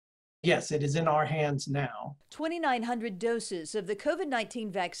Yes, it is in our hands now. 2,900 doses of the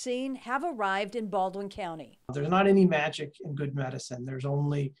COVID-19 vaccine have arrived in Baldwin County. There's not any magic in good medicine. There's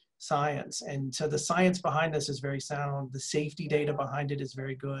only science. And so the science behind this is very sound. The safety data behind it is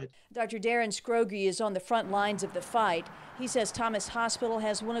very good. Dr. Darren Scroggie is on the front lines of the fight. He says Thomas Hospital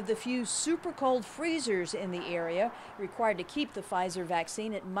has one of the few super cold freezers in the area required to keep the Pfizer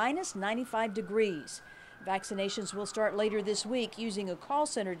vaccine at minus 95 degrees. Vaccinations will start later this week using a call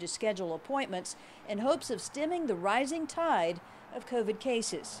center to schedule appointments in hopes of stemming the rising tide of COVID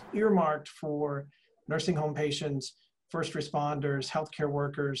cases. Earmarked for nursing home patients, first responders, healthcare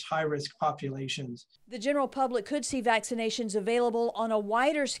workers, high-risk populations. The general public could see vaccinations available on a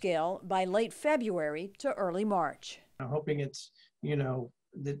wider scale by late February to early March. I'm hoping it's,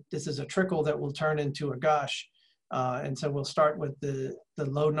 that this is a trickle that will turn into a gush. And so we'll start with the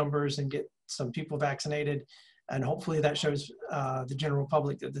low numbers and get some people vaccinated. And hopefully that shows the general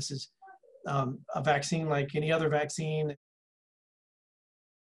public that this is a vaccine like any other vaccine.